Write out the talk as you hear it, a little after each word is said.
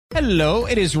Hello,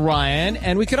 it is Ryan,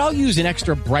 and we could all use an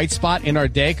extra bright spot in our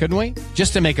day, couldn't we?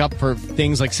 Just to make up for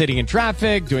things like sitting in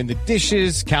traffic, doing the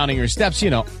dishes, counting your steps,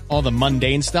 all the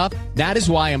mundane stuff. That is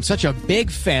why I'm such a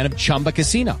big fan of Chumba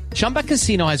Casino. Chumba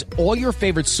Casino has all your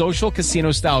favorite social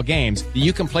casino-style games that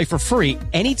you can play for free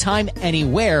anytime,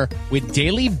 anywhere with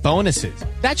daily bonuses.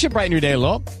 That should brighten your day a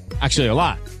little. Actually, a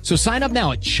lot. So sign up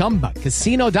now at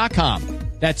ChumbaCasino.com.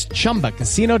 That's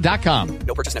ChumbaCasino.com.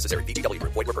 No purchase necessary. VGW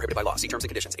Group. Void where prohibited by law. See terms and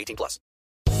conditions. 18+.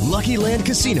 Lucky Land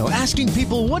Casino, asking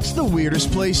people, what's the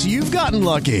weirdest place you've gotten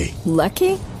lucky?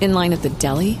 Lucky? In line at the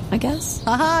deli, I guess?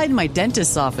 Aha, in my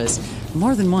dentist's office.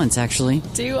 More than once, actually.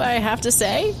 Do I have to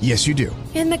say? Yes, you do.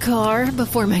 In the car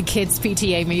before my kids'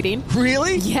 PTA meeting.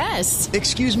 Really? Yes.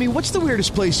 Excuse me, what's the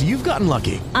weirdest place you've gotten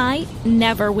lucky? I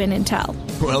never win and tell.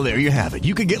 Well, there you have it.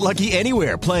 You can get lucky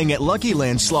anywhere, playing at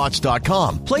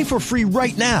LuckyLandSlots.com. Play for free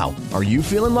right now. Are you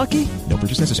feeling lucky? No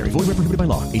purchase necessary. Void where prohibited by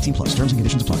law. 18+. Terms and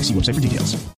conditions apply. See website for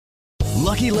details.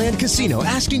 Lucky Land Casino,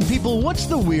 asking people, what's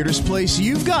the weirdest place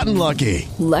you've gotten lucky?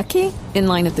 Lucky? In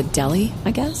line at the deli,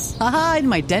 I guess? Aha, in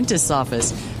my dentist's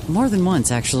office. More than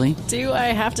once, actually. Do I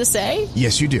have to say?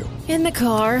 Yes, you do. In the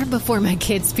car before my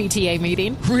kids' PTA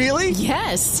meeting. Really?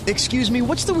 Yes. Excuse me,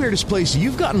 what's the weirdest place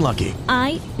you've gotten lucky?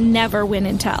 I never win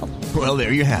and tell. Well,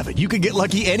 there you have it. You can get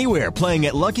lucky anywhere, playing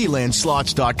at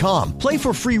LuckyLandSlots.com. Play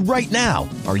for free right now.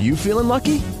 Are you feeling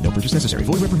lucky? No purchase necessary.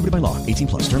 Void where prohibited by law.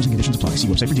 18+. Terms and conditions apply. See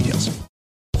website for details.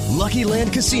 Lucky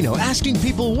Land Casino, asking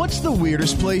people, what's the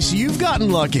weirdest place you've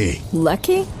gotten lucky?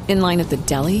 Lucky? In line at the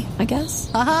deli, I guess?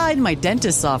 Aha, in my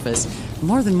dentist's office.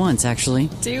 More than once, actually.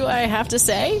 Do I have to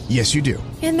say? Yes, you do.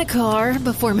 In the car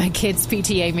before my kids'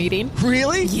 PTA meeting.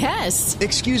 Really? Yes.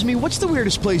 Excuse me, what's the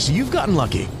weirdest place you've gotten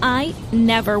lucky? I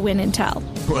never win and tell.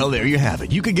 Well, there you have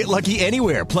it. You can get lucky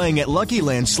anywhere, playing at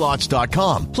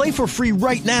LuckyLandSlots.com. Play for free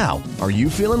right now. Are you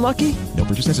feeling lucky? No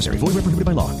purchase necessary. Void where prohibited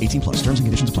by law. 18+. Terms and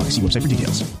conditions apply. See website for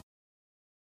details.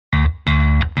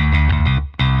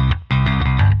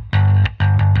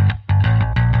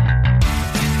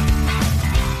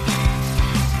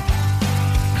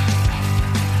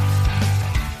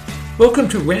 Welcome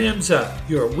to Rams Up,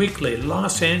 your weekly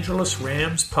Los Angeles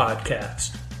Rams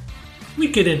podcast. We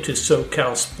get into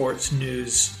SoCal sports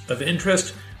news of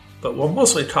interest, but we'll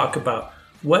mostly talk about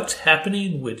what's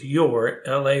happening with your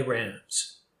LA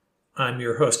Rams. I'm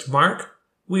your host, Mark.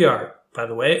 We are, by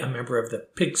the way, a member of the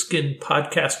Pigskin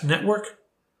Podcast Network.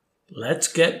 Let's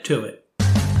get to it.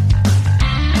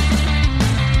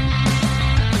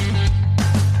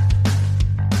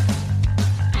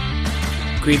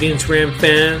 Greetings, Ram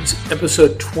fans.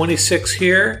 Episode 26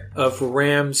 here of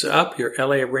Rams Up, your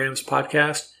LA Rams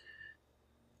podcast.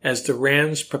 As the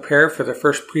Rams prepare for their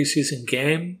first preseason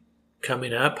game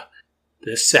coming up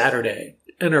this Saturday.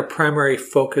 And our primary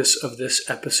focus of this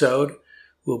episode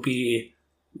will be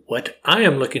what I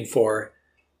am looking for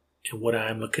and what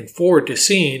I'm looking forward to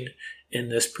seeing in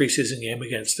this preseason game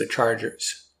against the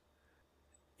Chargers.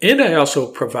 And I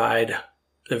also provide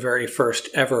the very first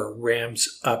ever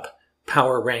Rams Up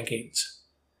power rankings.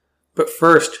 But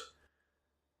first,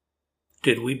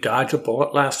 did we dodge a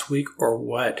bullet last week or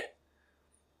what?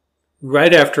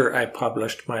 Right after I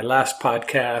published my last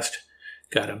podcast,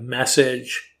 got a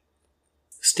message.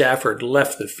 Stafford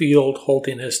left the field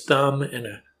holding his thumb in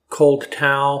a cold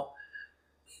towel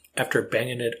after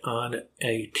banging it on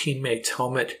a teammate's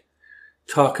helmet.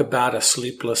 Talk about a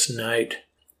sleepless night.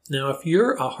 Now, if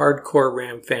you're a hardcore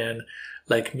Ram fan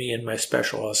like me and my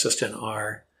special assistant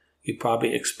are, you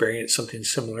probably experienced something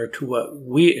similar to what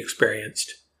we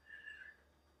experienced.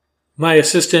 My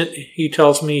assistant, he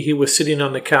tells me he was sitting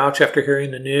on the couch after hearing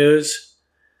the news.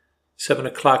 7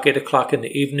 o'clock, 8 o'clock in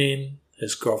the evening,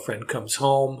 his girlfriend comes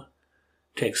home,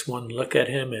 takes one look at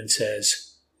him and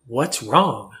says, "What's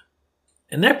wrong?"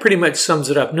 And that pretty much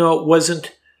sums it up. No, it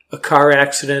wasn't a car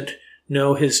accident.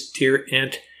 No, his dear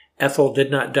Aunt Ethel did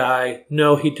not die.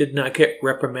 No, he did not get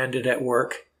reprimanded at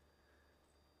work.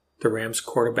 The Rams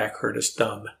quarterback hurt his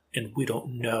thumb, and we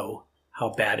don't know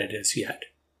how bad it is yet.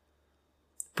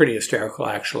 Pretty hysterical,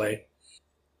 actually.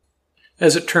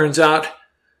 As it turns out,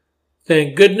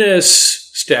 thank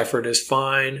goodness, Stafford is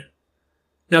fine.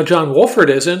 Now, John Wolford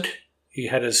isn't. He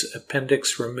had his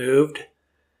appendix removed,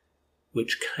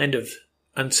 which kind of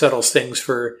unsettles things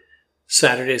for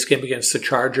Saturday's game against the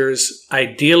Chargers.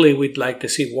 Ideally, we'd like to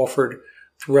see Wolford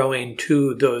throwing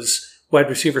to those wide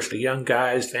receivers, the young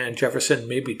guys, Van Jefferson,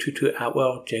 maybe Tutu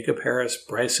Atwell, Jacob Harris,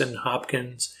 Bryson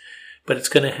Hopkins. But it's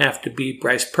going to have to be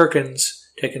Bryce Perkins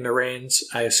taking the reins,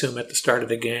 I assume, at the start of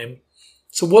the game.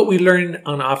 So what we learn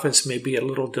on offense may be a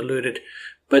little diluted,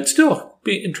 but still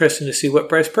be interesting to see what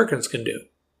Bryce Perkins can do.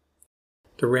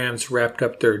 The Rams wrapped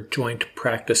up their joint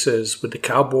practices with the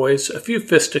Cowboys. A few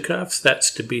fisticuffs, that's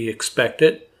to be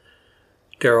expected.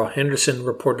 Darrell Henderson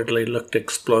reportedly looked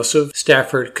explosive.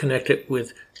 Stafford connected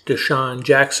with Deshaun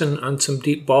Jackson on some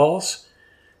deep balls.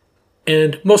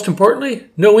 And most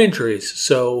importantly, no injuries.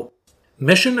 So,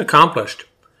 mission accomplished.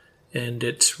 And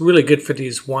it's really good for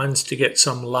these ones to get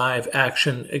some live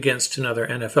action against another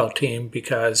NFL team,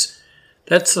 because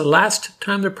that's the last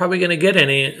time they're probably going to get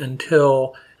any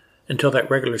until that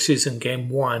regular season game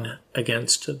 1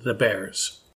 against the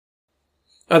Bears.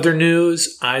 Other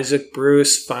news, Isaac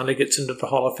Bruce finally gets into the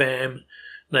Hall of Fame.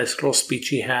 Nice little speech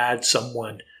he had.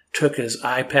 Someone took his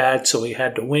iPad, so he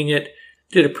had to wing it.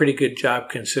 Did a pretty good job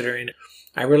considering.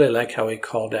 I really like how he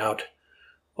called out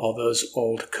all those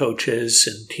old coaches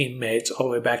and teammates all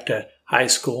the way back to high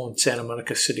school and Santa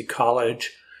Monica City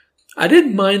College. I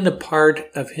didn't mind the part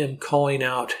of him calling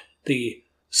out the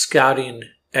scouting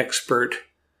expert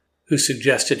who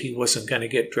suggested he wasn't going to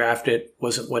get drafted,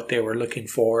 wasn't what they were looking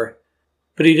for.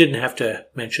 But he didn't have to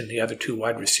mention the other 2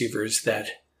 wide receivers that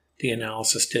the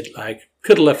analysis did like.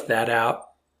 Could have left that out.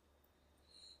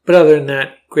 But other than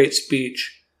that, great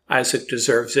speech. Isaac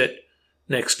deserves it.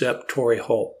 Next up, Torrey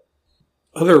Holt.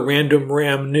 Other random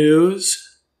Ram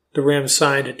news. The Rams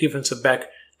signed defensive back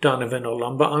Donovan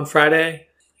Olumba on Friday.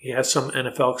 He has some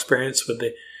NFL experience with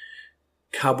the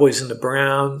Cowboys and the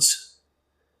Browns.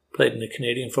 Played in the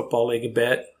Canadian Football League a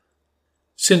bit.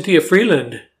 Cynthia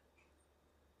Freeland,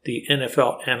 the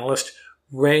NFL analyst,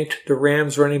 ranked the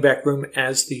Rams running back room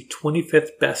as the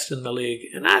 25th best in the league.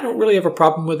 And I don't really have a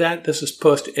problem with that. This is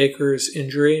post-Akers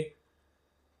injury.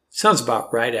 Sounds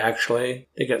about right, actually.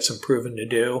 They got some proving to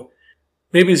do.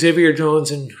 Maybe Xavier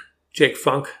Jones and Jake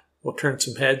Funk will turn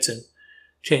some heads and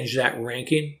change that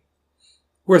ranking.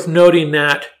 Worth noting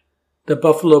that the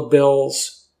Buffalo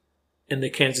Bills and the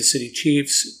Kansas City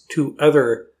Chiefs, 2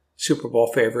 other Super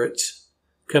Bowl favorites,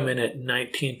 come in at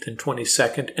 19th and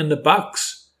 22nd, and the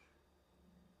Bucs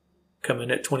come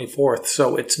in at 24th.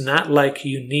 So it's not like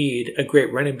you need a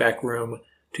great running back room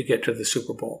to get to the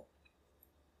Super Bowl.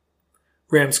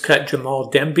 Rams cut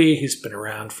Jamal Demby. He's been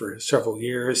around for several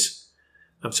years.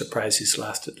 I'm surprised he's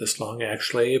lasted this long,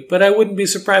 actually, but I wouldn't be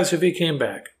surprised if he came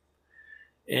back.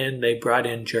 And they brought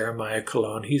in Jeremiah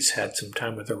Colon. He's had some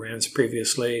time with the Rams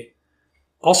previously.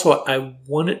 Also, I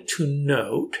wanted to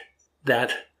note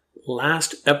that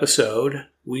last episode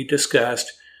we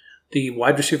discussed the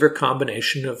wide receiver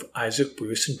combination of Isaac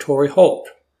Bruce and Torrey Holt.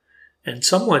 And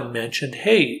someone mentioned,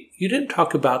 hey, you didn't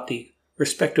talk about the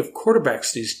respective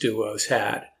quarterbacks these duos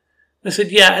had. I said,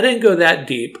 yeah, I didn't go that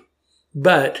deep,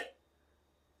 but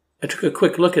I took a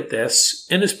quick look at this,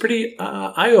 and it's pretty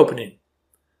eye-opening.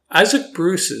 Isaac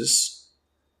Bruce's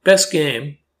best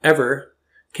game ever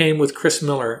came with Chris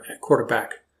Miller at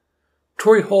quarterback.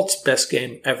 Torrey Holt's best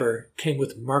game ever came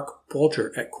with Mark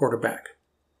Bulger at quarterback.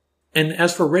 And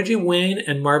as for Reggie Wayne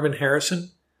and Marvin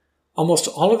Harrison, almost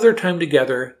all of their time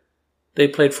together, they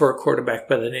played for a quarterback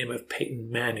by the name of Peyton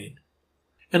Manning.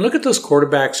 And look at those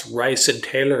quarterbacks Rice and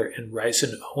Taylor and Rice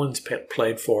and Owens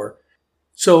played for.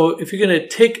 So if you're going to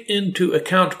take into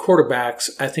account quarterbacks,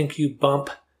 I think you bump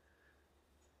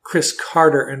Chris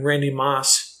Carter and Randy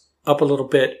Moss up a little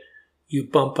bit. You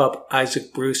bump up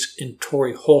Isaac Bruce and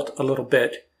Torrey Holt a little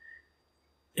bit,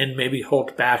 and maybe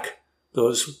hold back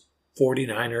those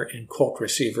 49er and Colt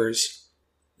receivers.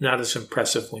 Not as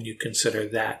impressive when you consider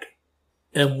that.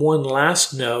 And one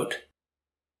last note,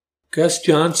 Gus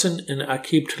Johnson and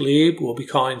Aqib Talib will be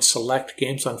calling select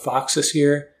games on Fox this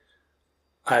year.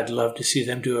 I'd love to see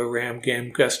them do a Ram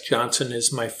game. Gus Johnson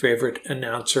is my favorite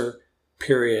announcer,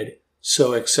 period.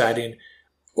 So exciting.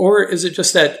 Or is it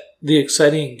just that the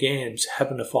exciting games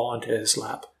happen to fall into his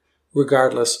lap?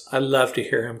 Regardless, I love to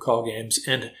hear him call games.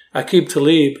 And Aqib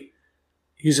Talib,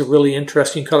 he's a really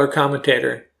interesting color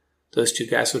commentator. Those 2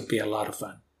 guys would be a lot of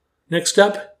fun. Next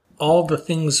up, all the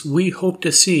things we hope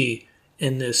to see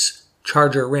in this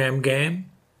Charger-Ram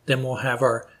game. Then we'll have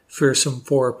our fearsome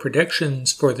 4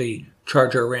 predictions for the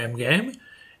Charger-Ram game.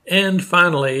 And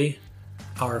finally,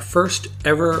 our first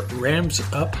ever Rams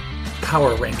Up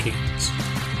Power Rankings.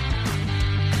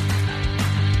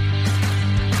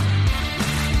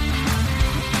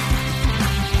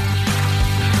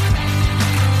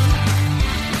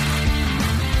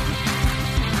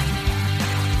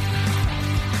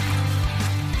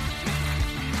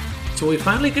 So we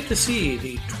finally get to see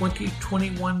the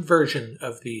 2021 version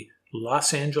of the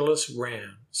Los Angeles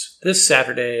Rams. This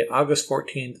Saturday, August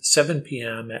 14th, 7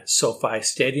 p.m. at SoFi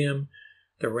Stadium.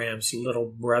 The Rams' little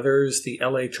brothers, the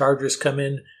LA Chargers, come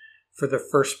in for the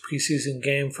first preseason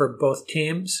game for both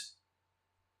teams.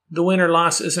 The win or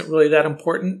loss isn't really that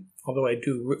important, although I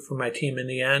do root for my team in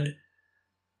the end.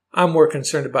 I'm more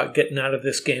concerned about getting out of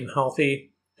this game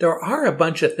healthy. There are a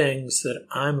bunch of things that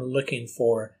I'm looking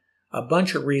for, a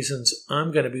bunch of reasons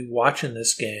I'm going to be watching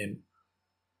this game.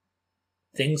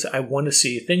 Things I want to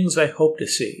see, things I hope to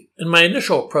see. And my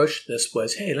initial approach to this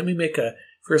was, hey, let me make a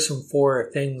first and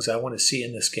 4 things I want to see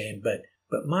in this game. But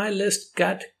my list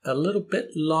got a little bit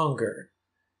longer,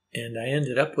 and I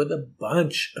ended up with a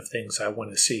bunch of things I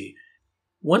want to see.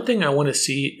 One thing I want to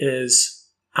see is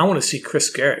I want to see Chris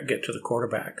Garrett get to the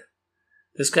quarterback.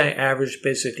 This guy averaged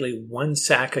basically 1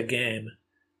 sack a game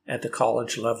at the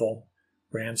college level.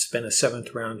 Rams spent a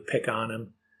 7th round pick on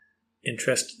him.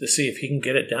 Interested to see if he can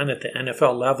get it done at the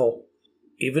NFL level.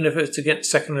 Even if it's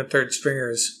against 2nd and 3rd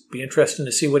stringers, be interesting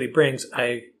to see what he brings.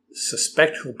 I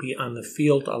suspect he'll be on the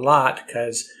field a lot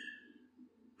because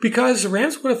the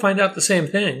Rams want to find out the same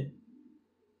thing.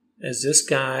 Is this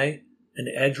guy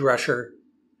an edge rusher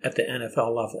at the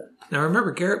NFL level? Now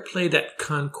remember, Garrett played at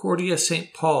Concordia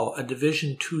St. Paul, a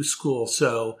Division II school,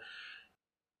 so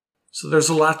there's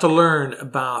a lot to learn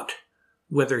about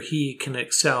whether he can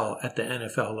excel at the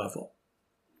NFL level.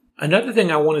 Another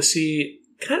thing I want to see,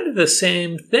 kind of the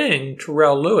same thing,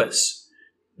 Terrell Lewis.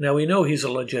 Now we know he's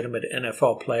a legitimate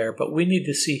NFL player, but we need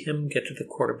to see him get to the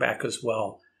quarterback as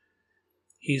well.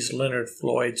 He's Leonard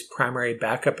Floyd's primary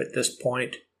backup at this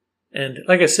point. And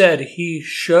like I said, he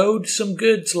showed some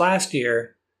goods last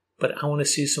year, but I want to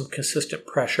see some consistent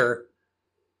pressure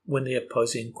when the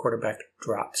opposing quarterback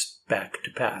drops back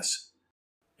to pass.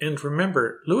 And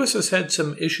remember, Lewis has had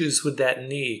some issues with that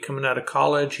knee. Coming out of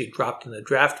college, he dropped in the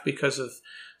draft because of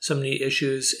some knee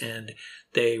issues, and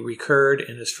they recurred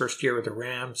in his first year with the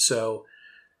Rams. So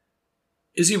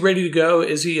is he ready to go?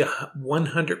 Is he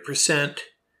 100%?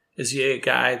 Is he a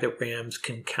guy the Rams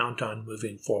can count on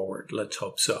moving forward? Let's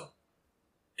hope so.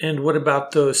 And what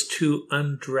about those 2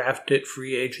 undrafted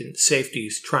free agent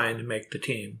safeties trying to make the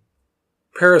team?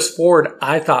 Paris Ford,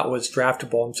 I thought, was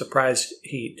draftable. I'm surprised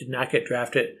he did not get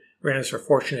drafted. Rams were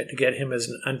fortunate to get him as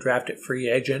an undrafted free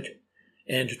agent.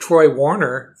 And Troy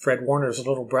Warner, Fred Warner's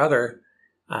little brother,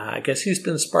 I guess he's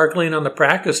been sparkling on the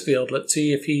practice field. Let's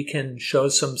see if he can show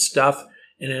some stuff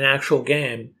in an actual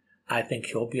game. I think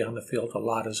he'll be on the field a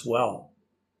lot as well.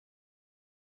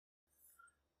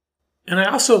 And I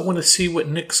also want to see what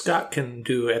Nick Scott can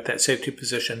do at that safety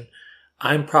position.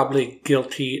 I'm probably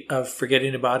guilty of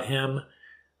forgetting about him.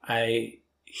 I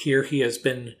hear he has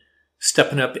been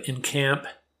stepping up in camp.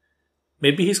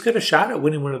 Maybe he's got a shot at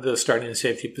winning one of those starting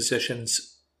safety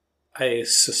positions. I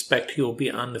suspect he will be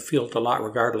on the field a lot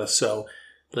regardless, so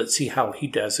let's see how he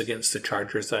does against the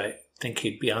Chargers. I think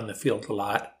he'd be on the field a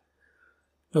lot.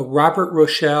 Now, Robert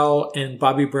Rochelle and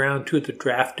Bobby Brown, 2 of the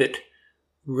drafted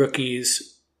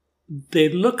rookies, they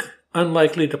look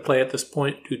unlikely to play at this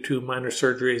point due to minor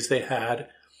surgeries they had.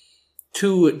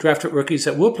 2 drafted rookies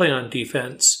that will play on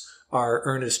defense are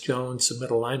Ernest Jones, the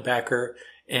middle linebacker,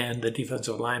 and the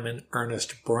defensive lineman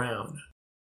Ernest Brown.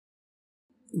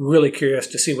 Really curious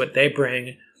to see what they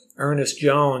bring. Ernest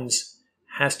Jones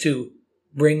has to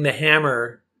bring the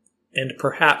hammer and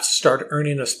perhaps start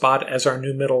earning a spot as our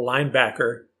new middle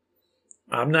linebacker.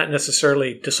 I'm not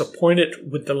necessarily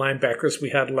disappointed with the linebackers we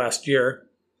had last year,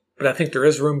 but I think there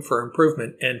is room for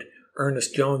improvement, and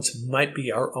Ernest Jones might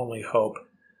be our only hope.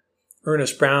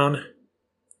 Ernest Brown,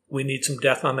 we need some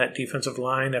depth on that defensive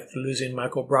line after losing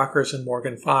Michael Brockers and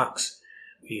Morgan Fox.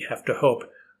 We have to hope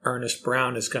Ernest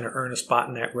Brown is going to earn a spot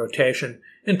in that rotation.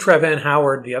 And Trevan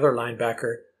Howard, the other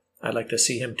linebacker, I'd like to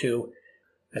see him too.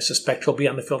 I suspect he'll be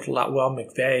on the field a lot well.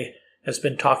 McVay has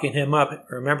been talking him up.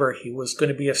 Remember, he was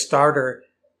going to be a starter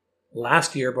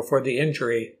last year before the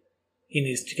injury. He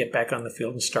needs to get back on the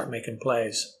field and start making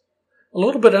plays. A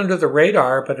little bit under the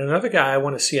radar, but another guy I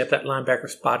want to see at that linebacker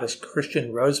spot is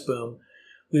Christian Roseboom.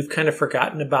 We've kind of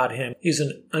forgotten about him. He's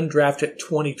an undrafted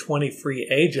 2020 free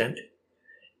agent,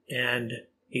 and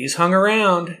he's hung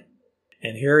around.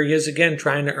 And here he is again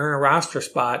trying to earn a roster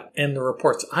spot, and the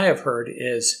reports I have heard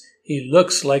is he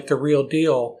looks like the real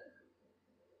deal.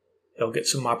 He'll get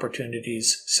some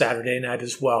opportunities Saturday night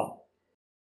as well.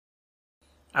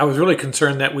 I was really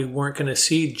concerned that we weren't going to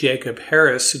see Jacob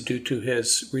Harris due to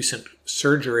his recent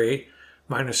surgery,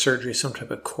 minor surgery, some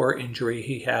type of core injury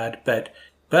he had, but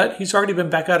he's already been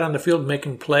back out on the field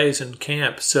making plays in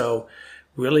camp, so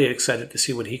really excited to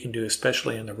see what he can do,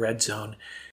 especially in the red zone.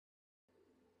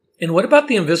 And what about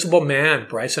the invisible man,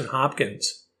 Bryson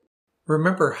Hopkins?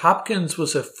 Remember, Hopkins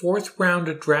was a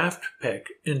 4th-round draft pick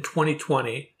in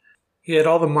 2020. He had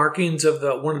all the markings of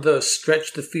one of those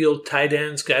stretch-the-field tight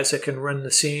ends, guys that can run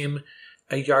the seam,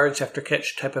 a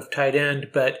yards-after-catch type of tight end,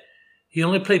 but he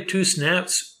only played 2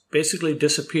 snaps, basically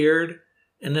disappeared,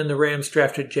 and then the Rams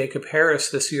drafted Jacob Harris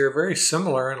this year, very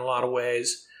similar in a lot of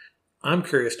ways I'm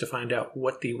curious to find out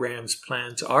what the Rams'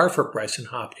 plans are for Bryson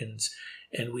Hopkins,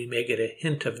 and we may get a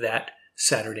hint of that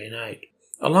Saturday night.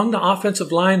 Along the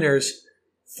offensive line, there's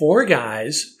 4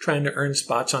 guys trying to earn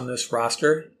spots on this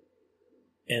roster,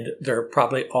 and they're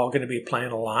probably all going to be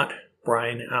playing a lot.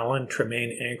 Brian Allen,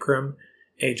 Tremaine Ankrum,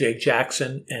 A.J.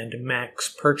 Jackson, and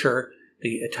Max Percher,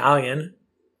 the Italian.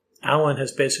 Allen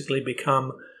has basically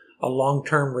become a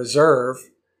long-term reserve.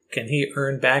 Can he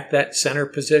earn back that center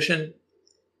position?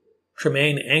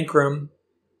 Tremaine Ankrum,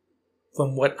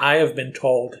 from what I have been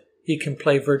told, he can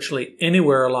play virtually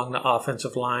anywhere along the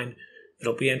offensive line.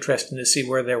 It'll be interesting to see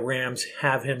where the Rams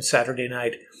have him Saturday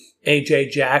night. A.J.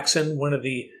 Jackson, one of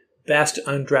the best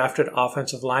undrafted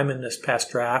offensive linemen this past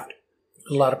draft.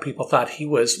 A lot of people thought he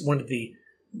was one of the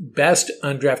best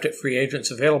undrafted free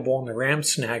agents available, and the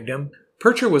Rams snagged him.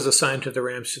 Percher was assigned to the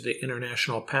Rams through the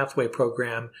International Pathway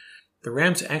Program. The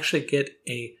Rams actually get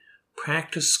a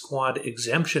practice squad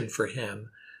exemption for him,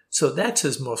 so that's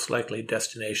his most likely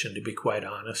destination, to be quite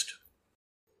honest.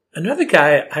 Another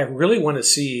guy I really want to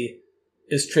see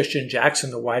is Tristan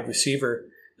Jackson, the wide receiver.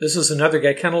 This is another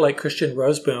guy kind of like Christian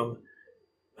Roseboom,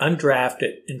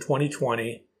 undrafted in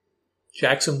 2020.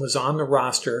 Jackson was on the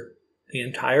roster the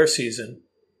entire season.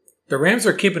 The Rams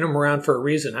are keeping him around for a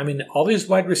reason. I mean, all these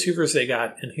wide receivers they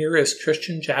got, and here is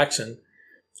Tristan Jackson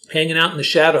hanging out in the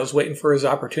shadows waiting for his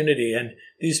opportunity, and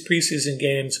these preseason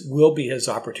games will be his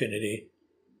opportunity.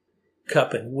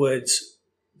 Kupp and Woods,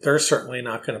 they're certainly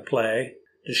not going to play.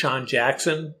 Deshaun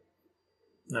Jackson,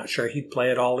 not sure he'd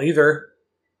play at all either.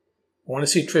 I want to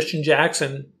see Tristan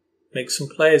Jackson make some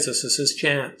plays. This is his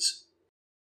chance.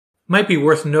 Might be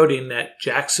worth noting that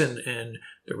Jackson and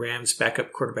the Rams'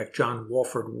 backup quarterback John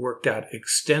Wolford worked out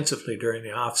extensively during the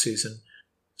offseason.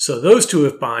 So those two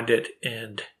have bonded,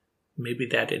 and maybe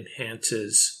that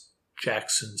enhances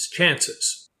Jackson's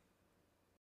chances.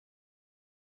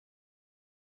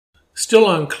 Still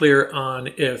unclear on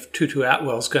if Tutu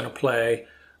Atwell's going to play.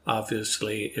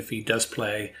 Obviously, if he does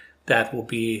play, that will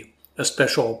be a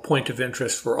special point of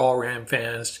interest for all Ram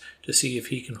fans to see if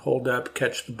he can hold up,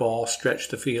 catch the ball, stretch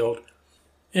the field.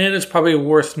 And it's probably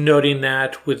worth noting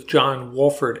that with John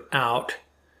Wolford out,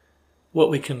 what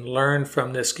we can learn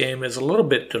from this game is a little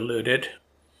bit diluted.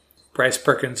 Bryce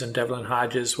Perkins and Devlin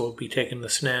Hodges will be taking the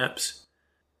snaps,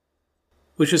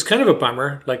 which is kind of a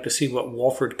bummer. I'd like to see what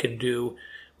Wolford can do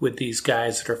with these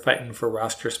guys that are fighting for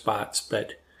roster spots.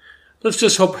 But let's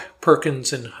just hope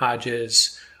Perkins and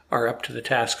Hodges are up to the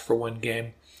task for one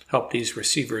game, help these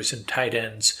receivers and tight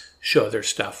ends show their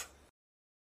stuff.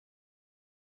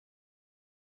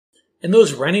 And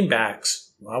those running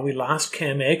backs, while we lost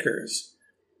Cam Akers,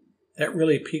 that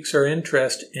really piques our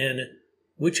interest in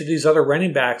which of these other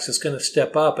running backs is going to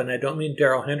step up. And I don't mean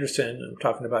Darrell Henderson. I'm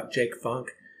talking about Jake Funk,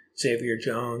 Xavier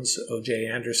Jones, O.J.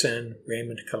 Anderson,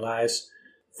 Raymond Calais.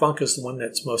 Funk is the one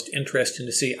that's most interesting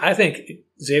to see. I think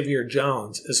Xavier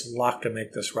Jones is locked to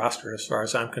make this roster as far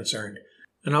as I'm concerned.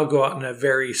 And I'll go out on a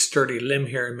very sturdy limb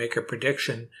here and make a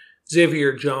prediction.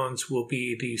 Xavier Jones will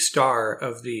be the star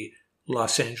of the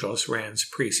Los Angeles Rams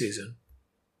preseason.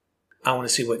 I want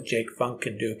to see what Jake Funk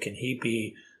can do. Can he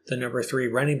be the number 3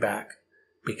 running back?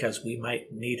 Because we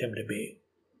might need him to be.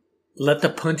 Let the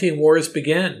punting wars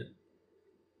begin.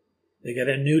 They got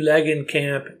a new leg in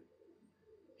camp.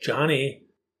 Johnny,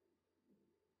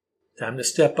 time to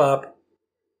step up,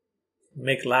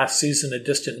 make last season a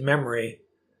distant memory.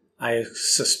 I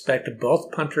suspect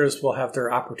both punters will have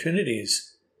their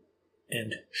opportunities,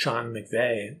 and Sean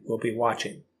McVay will be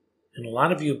watching. And a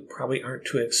lot of you probably aren't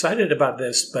too excited about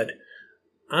this, but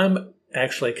I'm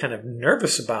actually kind of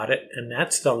nervous about it, and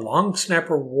that's the long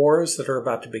snapper wars that are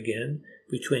about to begin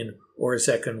between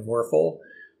Orzech and Werfel.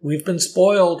 We've been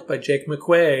spoiled by Jake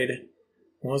McQuaid.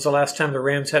 When was the last time the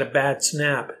Rams had a bad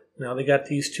snap? Now they got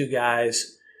these two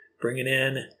guys bringing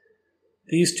in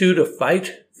these two to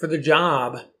fight for the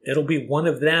job. It'll be one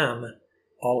of them.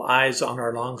 All eyes on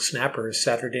our long snappers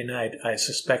Saturday night. I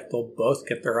suspect they'll both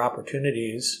get their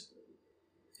opportunities,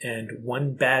 and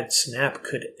one bad snap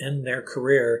could end their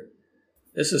career.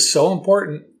 This is so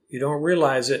important. You don't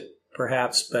realize it,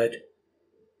 perhaps, but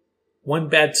one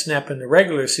bad snap in the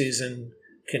regular season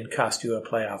can cost you a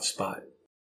playoff spot.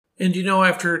 And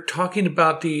after talking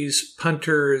about these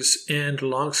punters and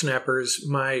long snappers,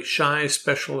 my shy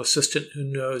special assistant who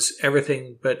knows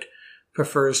everything but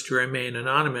prefers to remain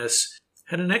anonymous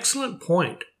had an excellent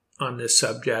point on this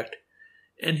subject.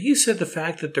 And he said the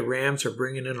fact that the Rams are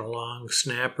bringing in a long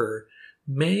snapper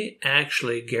may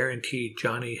actually guarantee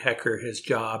Johnny Hecker his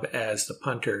job as the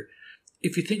punter.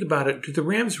 If you think about it, do the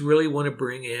Rams really want to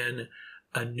bring in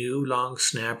a new long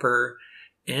snapper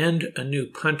and a new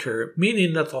punter,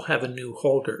 meaning that they'll have a new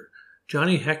holder?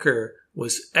 Johnny Hekker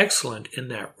was excellent in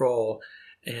that role,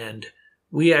 and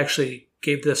we actually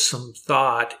gave this some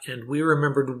thought, and we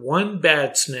remembered one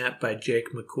bad snap by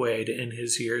Jake McQuaid in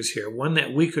his years here, one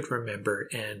that we could remember,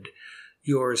 and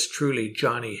yours truly,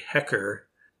 Johnny Hekker,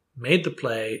 made the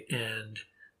play, and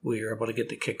we were able to get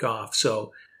the kick off.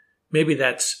 So maybe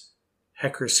that's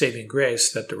Hecker's saving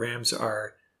grace, that the Rams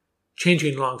are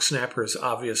changing long snappers,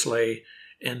 obviously,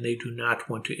 and they do not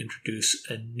want to introduce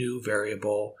a new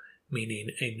variable, meaning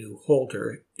a new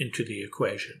holder, into the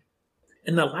equation.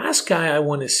 And the last guy I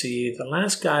want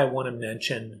to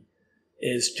mention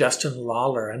is Justin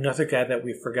Lawler, another guy that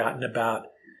we've forgotten about.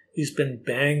 He's been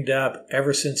banged up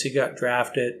ever since he got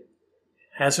drafted,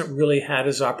 hasn't really had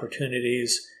his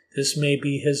opportunities. This may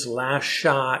be his last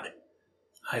shot.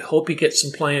 I hope he gets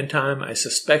some playing time. I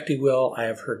suspect he will. I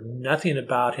have heard nothing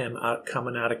about him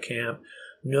coming out of camp.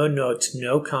 No notes,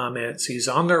 no comments. He's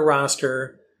on their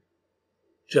roster.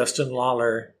 Justin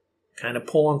Lawler, kind of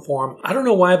pulling for him. I don't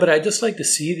know why, but I just like to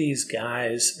see these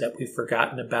guys that we've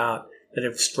forgotten about, that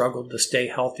have struggled to stay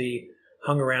healthy,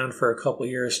 hung around for a couple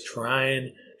years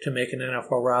trying to make an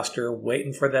NFL roster,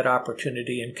 waiting for that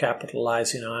opportunity and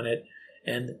capitalizing on it.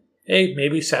 And hey,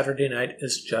 maybe Saturday night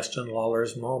is Justin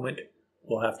Lawler's moment.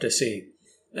 We'll have to see.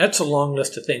 That's a long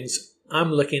list of things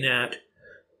I'm looking at.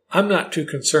 I'm not too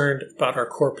concerned about our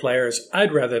core players.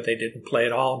 I'd rather they didn't play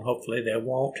at all, and hopefully they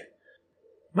won't.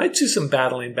 Might see some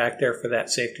battling back there for that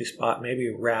safety spot.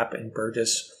 Maybe Rapp and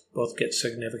Burgess both get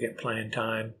significant playing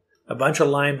time. A bunch of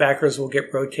linebackers will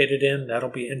get rotated in. That'll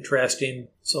be interesting.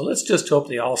 So let's just hope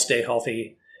they all stay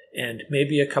healthy, and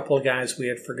maybe a couple of guys we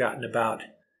had forgotten about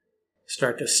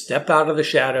start to step out of the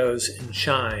shadows and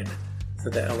shine for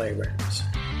the LA Rams.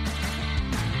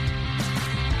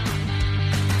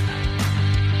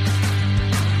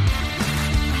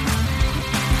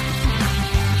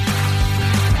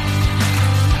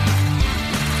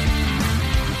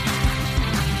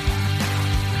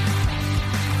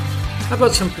 How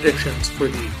about some predictions for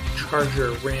the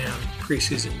Charger-Ram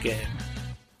preseason game?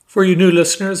 For you new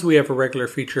listeners, we have a regular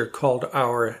feature called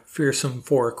our Fearsome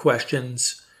 4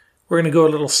 Questions. We're going to go a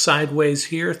little sideways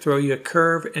here, throw you a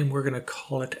curve, and we're going to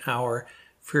call it our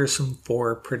Fearsome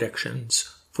 4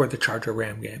 Predictions for the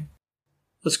Charger-Ram game.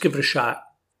 Let's give it a shot.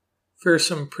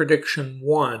 Fearsome Prediction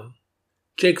 1.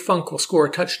 Jake Funk will score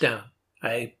a touchdown.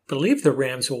 I believe the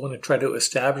Rams will want to try to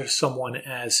establish someone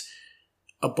as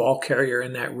a ball carrier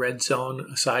in that red zone,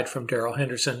 aside from Darrell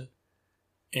Henderson,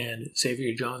 and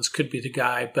Xavier Jones could be the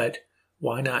guy, but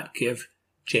why not give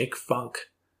Jake Funk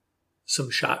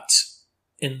some shots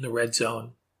in the red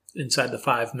zone, inside the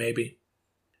 5 maybe.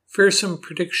 Fearsome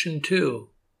Prediction 2.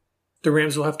 The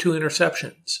Rams will have 2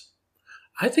 interceptions.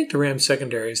 I think the Rams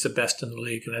secondary is the best in the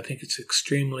league, and I think it's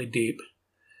extremely deep.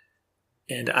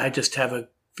 And I just have a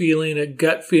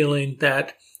gut feeling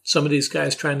that some of these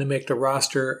guys trying to make the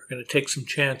roster are going to take some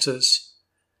chances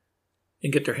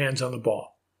and get their hands on the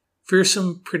ball.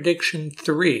 Fearsome Prediction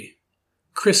 3.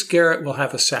 Chris Garrett will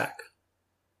have a sack.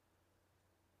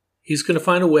 He's going to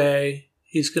find a way.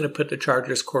 He's going to put the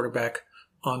Chargers quarterback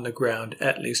on the ground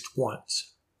at least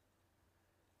once.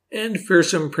 And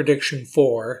Fearsome Prediction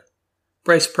 4.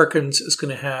 Bryce Perkins is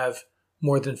going to have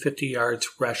more than 50 yards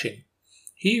rushing.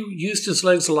 He used his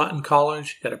legs a lot in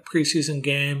college, got a preseason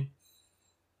game.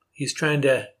 He's trying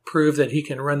to prove that he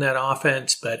can run that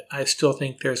offense, but I still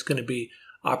think there's going to be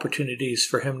opportunities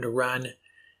for him to run.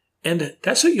 And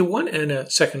that's what you want in a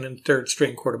second and third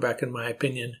string quarterback, in my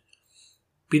opinion.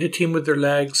 Beat a team with their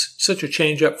legs. Such a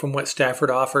change up from what Stafford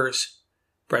offers.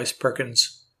 Bryce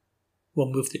Perkins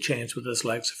will move the chains with his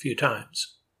legs a few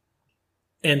times.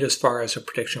 And as far as a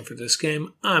prediction for this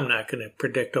game, I'm not going to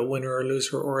predict a winner or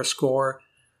loser or a score.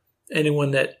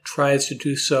 Anyone that tries to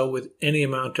do so with any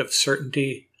amount of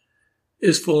certainty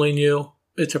is fooling you.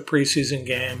 It's a preseason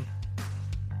game.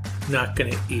 Not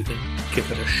going to even give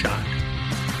it a shot.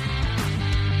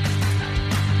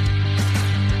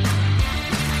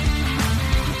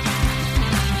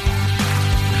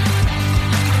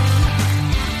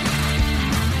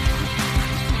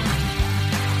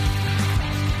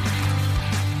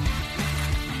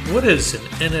 What is an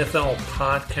NFL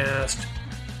podcast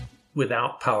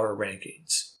without power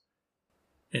rankings?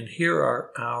 And here are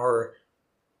our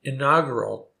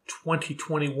inaugural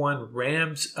 2021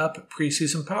 Rams Up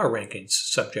preseason power rankings,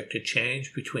 subject to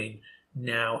change between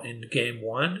now and Game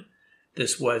 1.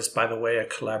 This was, by the way, a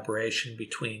collaboration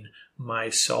between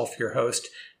myself, your host,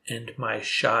 and my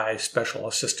shy special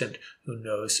assistant who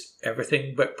knows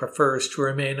everything but prefers to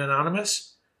remain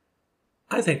anonymous.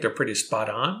 I think they're pretty spot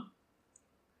on.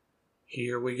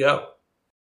 Here we go.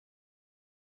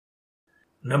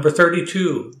 Number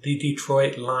 32, the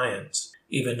Detroit Lions.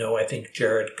 even though I think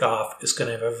Jared Goff is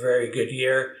going to have a very good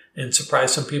year and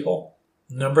surprise some people.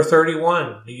 Number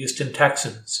 31, the Houston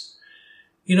Texans.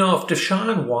 You know, if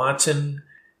Deshaun Watson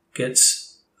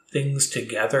gets things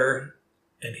together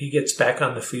and he gets back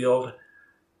on the field,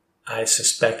 I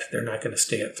suspect they're not going to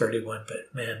stay at 31,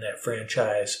 but man, that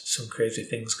franchise, some crazy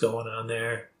things going on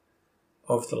there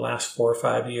over the last 4 or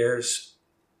 5 years.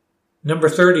 Number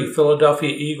 30, Philadelphia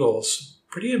Eagles.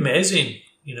 Pretty amazing.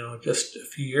 You know, just a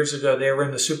few years ago, they were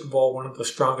in the Super Bowl, one of the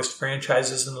strongest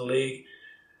franchises in the league.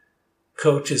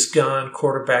 Coach is gone,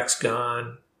 quarterback's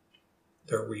gone.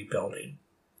 They're rebuilding.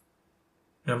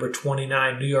 Number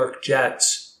 29, New York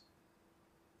Jets.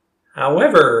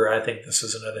 However, I think this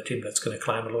is another team that's going to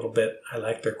climb a little bit. I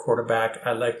like their quarterback.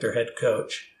 I like their head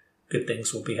coach. Good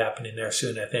things will be happening there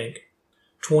soon, I think.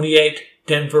 28,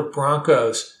 Denver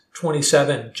Broncos.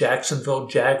 27, Jacksonville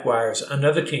Jaguars.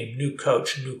 Another team, new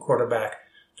coach, new quarterback.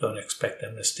 Don't expect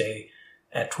them to stay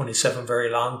at 27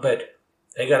 very long, but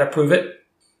they got to prove it.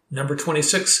 Number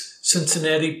 26,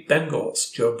 Cincinnati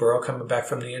Bengals. Joe Burrow coming back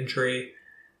from the injury.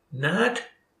 Not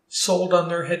sold on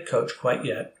their head coach quite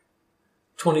yet.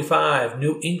 25,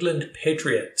 New England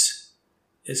Patriots.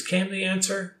 Is Cam the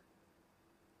answer?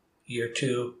 Year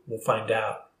 2, we'll find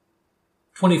out.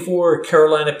 24,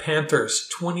 Carolina Panthers.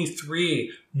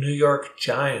 23, New York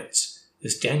Giants.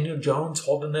 Is Daniel Jones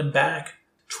holding them back?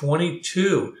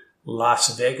 22,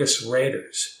 Las Vegas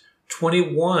Raiders.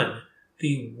 21,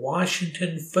 the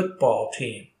Washington football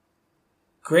team.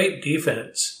 Great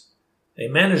defense. They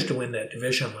managed to win that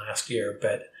division last year,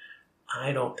 but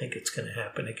I don't think it's going to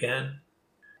happen again.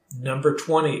 Number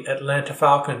 20, Atlanta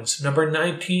Falcons. Number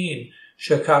 19,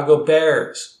 Chicago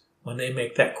Bears. When they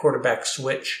make that quarterback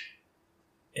switch,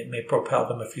 it may propel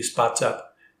them a few spots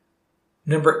up.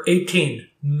 Number 18,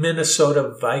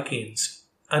 Minnesota Vikings.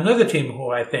 Another team who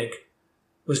I think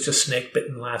was just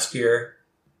snake-bitten last year.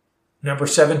 Number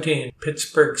 17,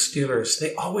 Pittsburgh Steelers.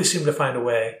 They always seem to find a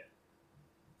way.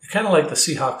 They're kind of like the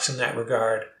Seahawks in that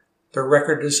regard. Their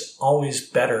record is always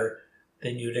better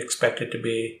than you'd expect it to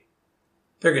be.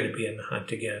 They're going to be in the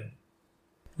hunt again.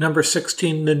 Number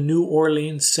 16, the New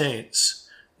Orleans Saints.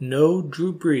 No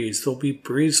Drew Brees. They'll be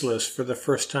breezeless for the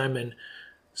first time in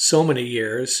so many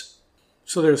years.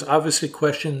 So there's obviously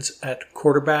questions at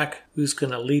quarterback, who's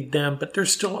going to lead them, but they're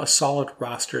still a solid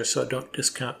roster, so don't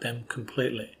discount them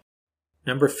completely.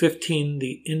 Number 15,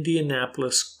 the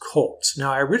Indianapolis Colts.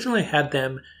 Now, I originally had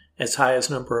them as high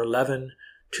as number 11.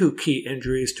 2 key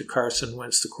injuries to Carson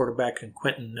Wentz, the quarterback, and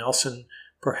Quentin Nelson,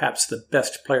 perhaps the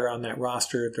best player on that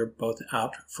roster. They're both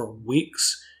out for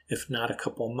weeks, if not a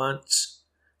couple months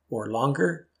or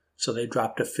longer, so they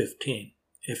dropped to 15.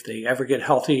 If they ever get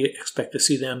healthy, expect to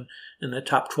see them in the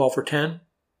top 12 or 10.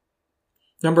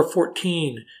 Number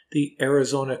 14, the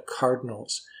Arizona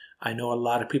Cardinals. I know a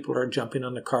lot of people are jumping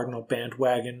on the Cardinal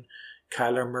bandwagon.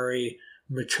 Kyler Murray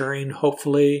maturing,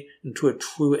 hopefully, into a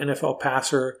true NFL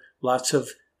passer. Lots of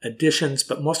additions,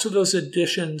 but most of those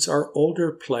additions are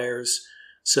older players.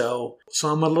 So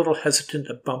I'm a little hesitant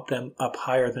to bump them up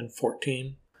higher than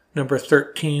 14. Number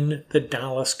 13, the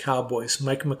Dallas Cowboys.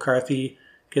 Mike McCarthy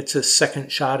gets his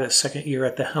second shot, his second year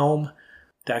at the helm.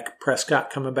 Dak Prescott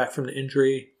coming back from the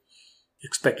injury.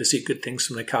 Expect to see good things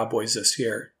from the Cowboys this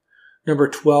year. Number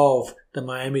 12, the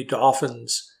Miami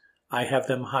Dolphins. I have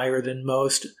them higher than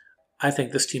most. I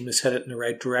think this team is headed in the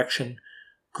right direction.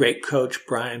 Great coach,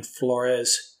 Brian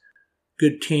Flores.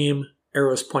 Good team.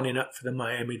 Arrows pointing up for the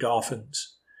Miami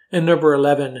Dolphins. And number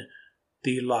 11,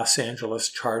 the Los Angeles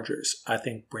Chargers. I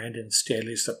think Brandon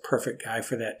Staley's the perfect guy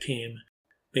for that team.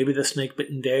 Maybe the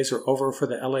snake-bitten days are over for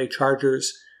the LA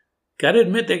Chargers. Got to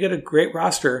admit, they got a great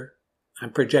roster.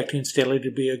 I'm projecting Staley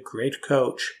to be a great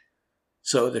coach.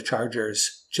 So the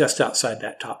Chargers just outside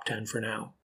that top 10 for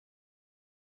now.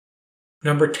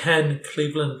 Number 10,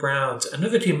 Cleveland Browns.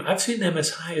 Another team, I've seen them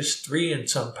as high as 3 in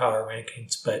some power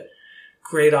rankings, but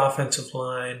great offensive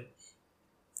line.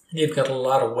 They've got a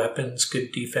lot of weapons,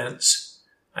 good defense.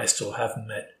 I still have them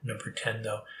at number 10,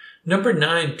 though. Number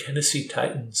 9, Tennessee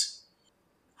Titans.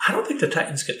 I don't think the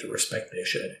Titans get the respect they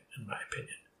should, in my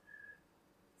opinion.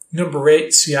 Number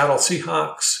 8, Seattle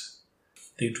Seahawks.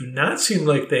 They do not seem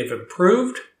like they've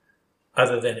improved,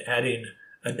 other than adding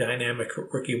a dynamic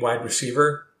rookie wide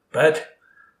receiver, but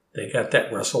they got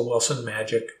that Russell Wilson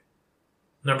magic.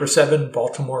 Number 7,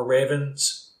 Baltimore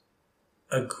Ravens.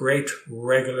 A great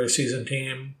regular season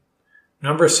team.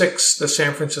 Number 6, the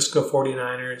San Francisco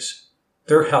 49ers.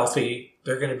 They're healthy.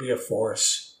 They're going to be a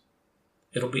force.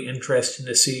 It'll be interesting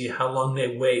to see how long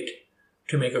they wait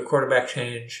to make a quarterback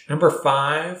change. Number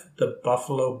 5, the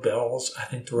Buffalo Bills. I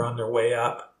think they're on their way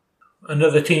up.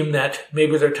 Another team that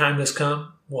maybe their time has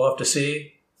come. We'll have to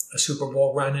see. a Super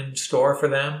Bowl run in store for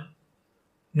them.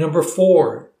 Number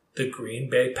 4, the Green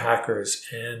Bay Packers,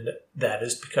 and that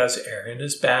is because Aaron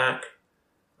is back.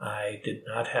 I did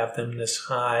not have them this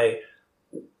high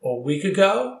a week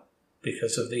ago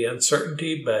because of the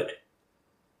uncertainty, but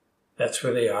that's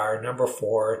where they are. Number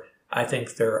 4, I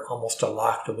think they're almost a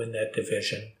lock to win that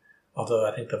division, although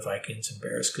I think the Vikings and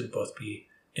Bears could both be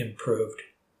improved.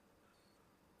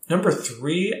 Number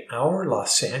 3, our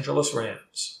Los Angeles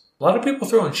Rams. A lot of people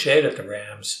throwing shade at the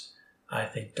Rams. I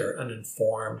think they're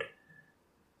uninformed.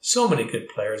 So many good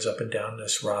players up and down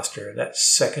this roster. That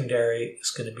secondary is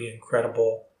going to be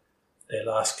incredible. They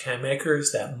lost Cam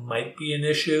Akers. That might be an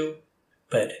issue.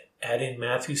 But adding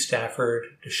Matthew Stafford,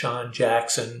 Deshaun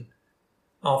Jackson,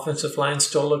 offensive line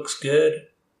still looks good.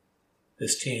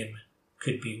 This team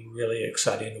could be really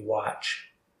exciting to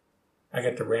watch. I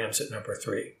got the Rams at number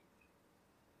 3.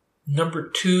 Number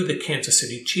 2, the Kansas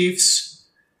City Chiefs.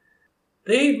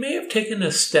 They may have taken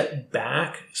a step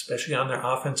back, especially on their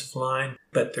offensive line,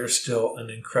 but they're still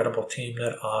an incredible team.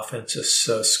 That offense is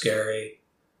so scary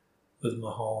with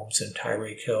Mahomes and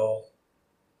Tyreek Hill.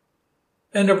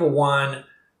 And number 1,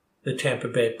 the Tampa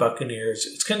Bay Buccaneers.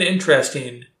 It's kind of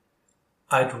interesting.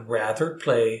 I'd rather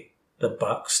play the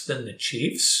Bucs than the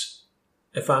Chiefs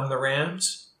if I'm the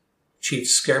Rams.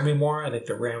 Chiefs scare me more. I think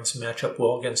the Rams match up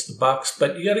well against the Bucs,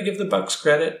 but you got to give the Bucs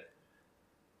credit.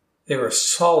 They were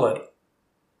solid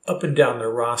up and down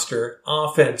their roster.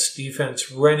 Offense,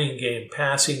 defense, running game,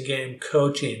 passing game,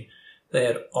 coaching. They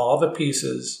had all the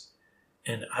pieces,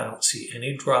 and I don't see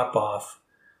any drop-off.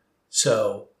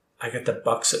 So I got the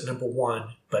Bucs at number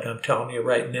 1, but I'm telling you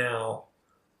right now,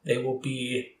 they will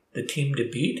be the team to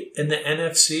beat in the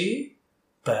NFC,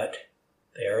 but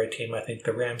they are a team I think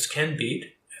the Rams can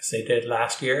beat, as they did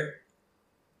last year.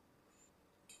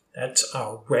 That's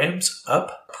our Rams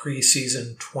Up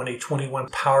Preseason 2021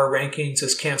 Power Rankings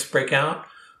as camps break out.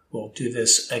 We'll do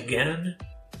this again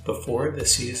before the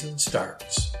season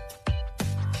starts.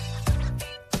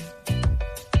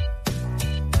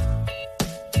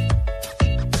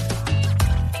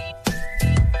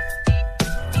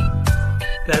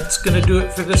 That's going to do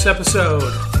it for this episode.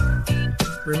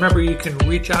 Remember, you can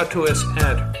reach out to us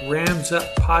at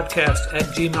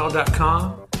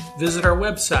ramsuppodcast@gmail.com. Visit our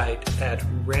website at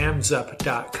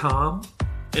ramsup.com.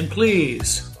 And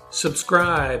please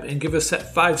subscribe and give us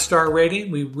that 5-star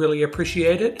rating. We really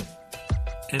appreciate it.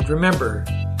 And remember,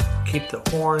 keep the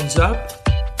horns up,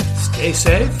 stay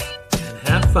safe, and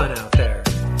have fun out there.